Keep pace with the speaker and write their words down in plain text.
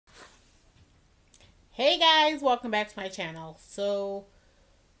Hey guys, welcome back to my channel. So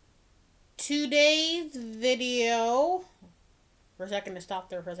today's video, for a second to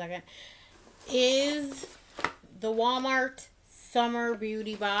stop there for a second, is the Walmart Summer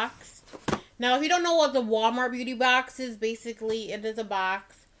Beauty Box. Now if you don't know what the Walmart Beauty Box is, basically it is a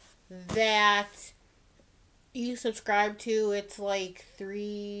box that you subscribe to. It's like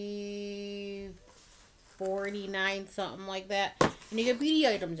 $3.49, something like that, and you get beauty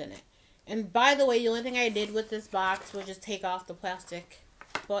items in it. And by the way, the only thing I did with this box was just take off the plastic.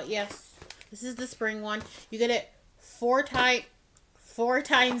 But yes, this is the spring one. You get it four times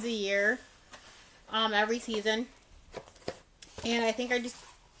a year, every season. And I think I just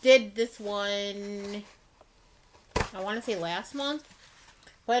did this one, I want to say last month.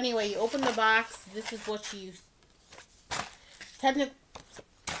 But anyway, you open the box. This is what you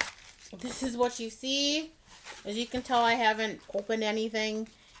this is what you see. As you can tell, I haven't opened anything.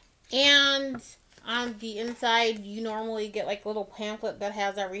 And on the inside, you normally get like a little pamphlet that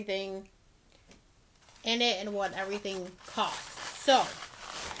has everything in it and what everything costs. So,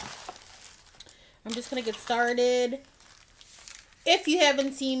 I'm just going to get started. If you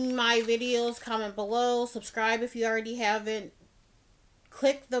haven't seen my videos, comment below. Subscribe if you already haven't.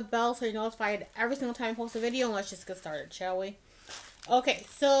 Click the bell so you're notified every single time I post a video. And let's just get started, shall we? Okay,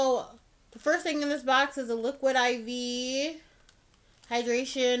 so the first thing in this box is a Liquid IV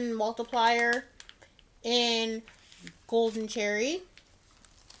hydration multiplier in golden cherry.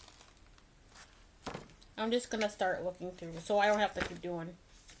 I'm just gonna start looking through so I don't have to keep doing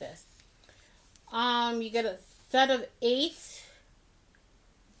this. You get a set of 8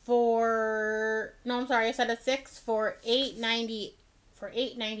 for, no, I'm sorry, a set of 6 for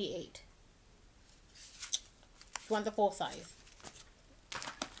 $8.98. If you want the full size.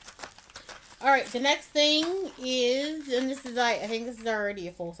 Alright, the next thing is, and this is, I think this is already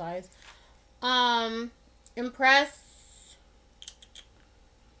a full size,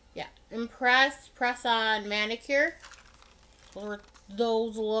 Impress Press-On Manicure. What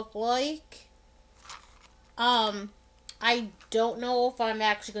those look like. I don't know if I'm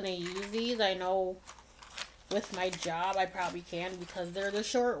actually going to use these. I know with my job I probably can because they're the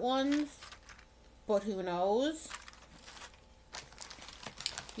short ones, but who knows.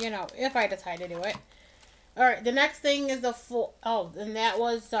 You know, if I decide to do it. Alright, the next thing is a full... Oh, and that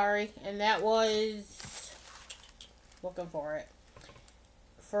was... Sorry. And that was... Looking for it.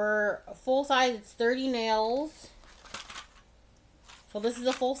 For a full size, it's 30 nails. So this is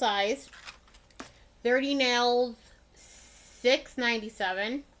a full size. 30 nails,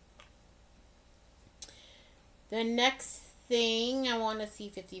 $6.97. The next thing, I want to see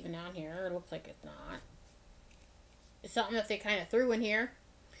if it's even on here. It looks like it's not. It's something that they kind of threw in here.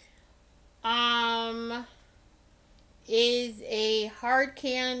 Is a hard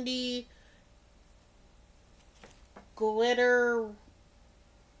candy glitter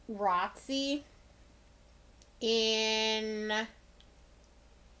Roxy in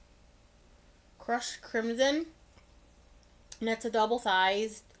crushed crimson, and it's a double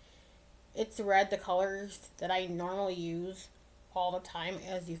sized. It's red, the colors that I normally use all the time,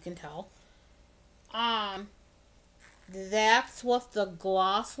 as you can tell. That's what the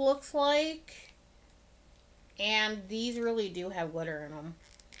gloss looks like. And these really do have glitter in them.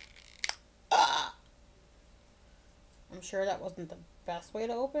 I'm sure that wasn't the best way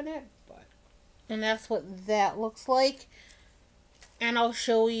to open it, but... And that's what that looks like. And I'll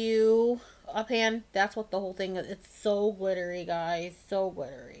show you up hand. That's what the whole thing is. It's so glittery, guys. So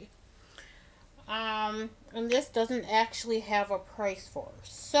glittery. And this doesn't actually have a price for it.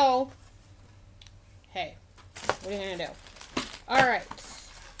 So, hey. What are you gonna do? Alright.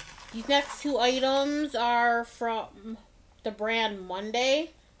 These next two items are from the brand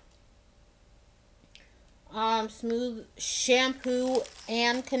Monday. Smooth shampoo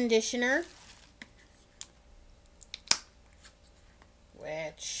and conditioner.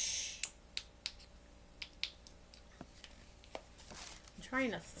 Which... I'm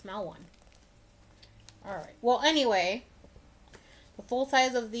trying to smell one. Alright. Well, anyway. The full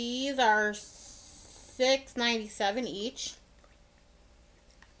size of these are $6.97 each.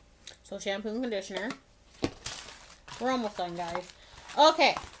 So shampoo and conditioner. We're almost done, guys.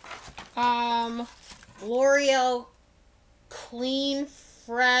 Okay. L'Oreal Clean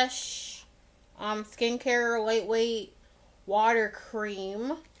Fresh Skincare Lightweight Water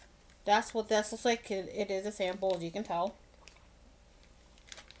Cream. That's what this looks like. It is a sample, as you can tell.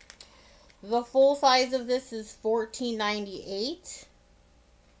 The full size of this is $14.98.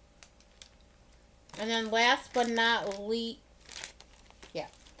 And then last but not least,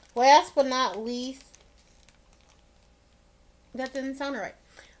 that didn't sound right.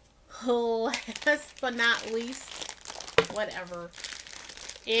 last but not least, whatever,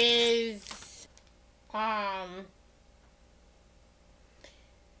 is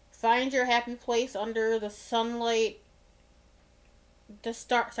find your happy place under the sunlight, the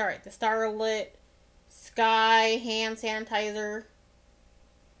starlit sky hand sanitizer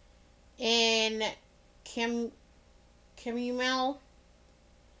in chamomile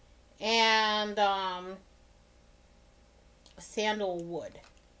and sandalwood.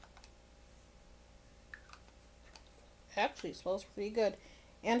 Actually, it smells pretty good.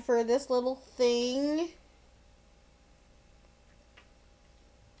 And for this little thing,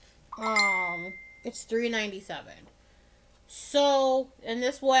 it's $3.97. So, and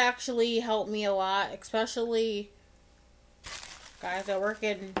this will actually help me a lot, especially guys that work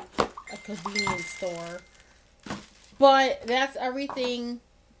in a convenience store. But that's everything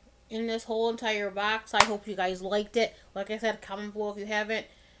in this whole entire box. I hope you guys liked it. Like I said, comment below if you haven't.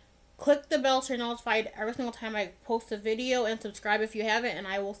 Click the bell so you're notified every single time I post a video, and subscribe if you haven't, and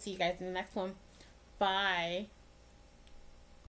I will see you guys in the next one. Bye.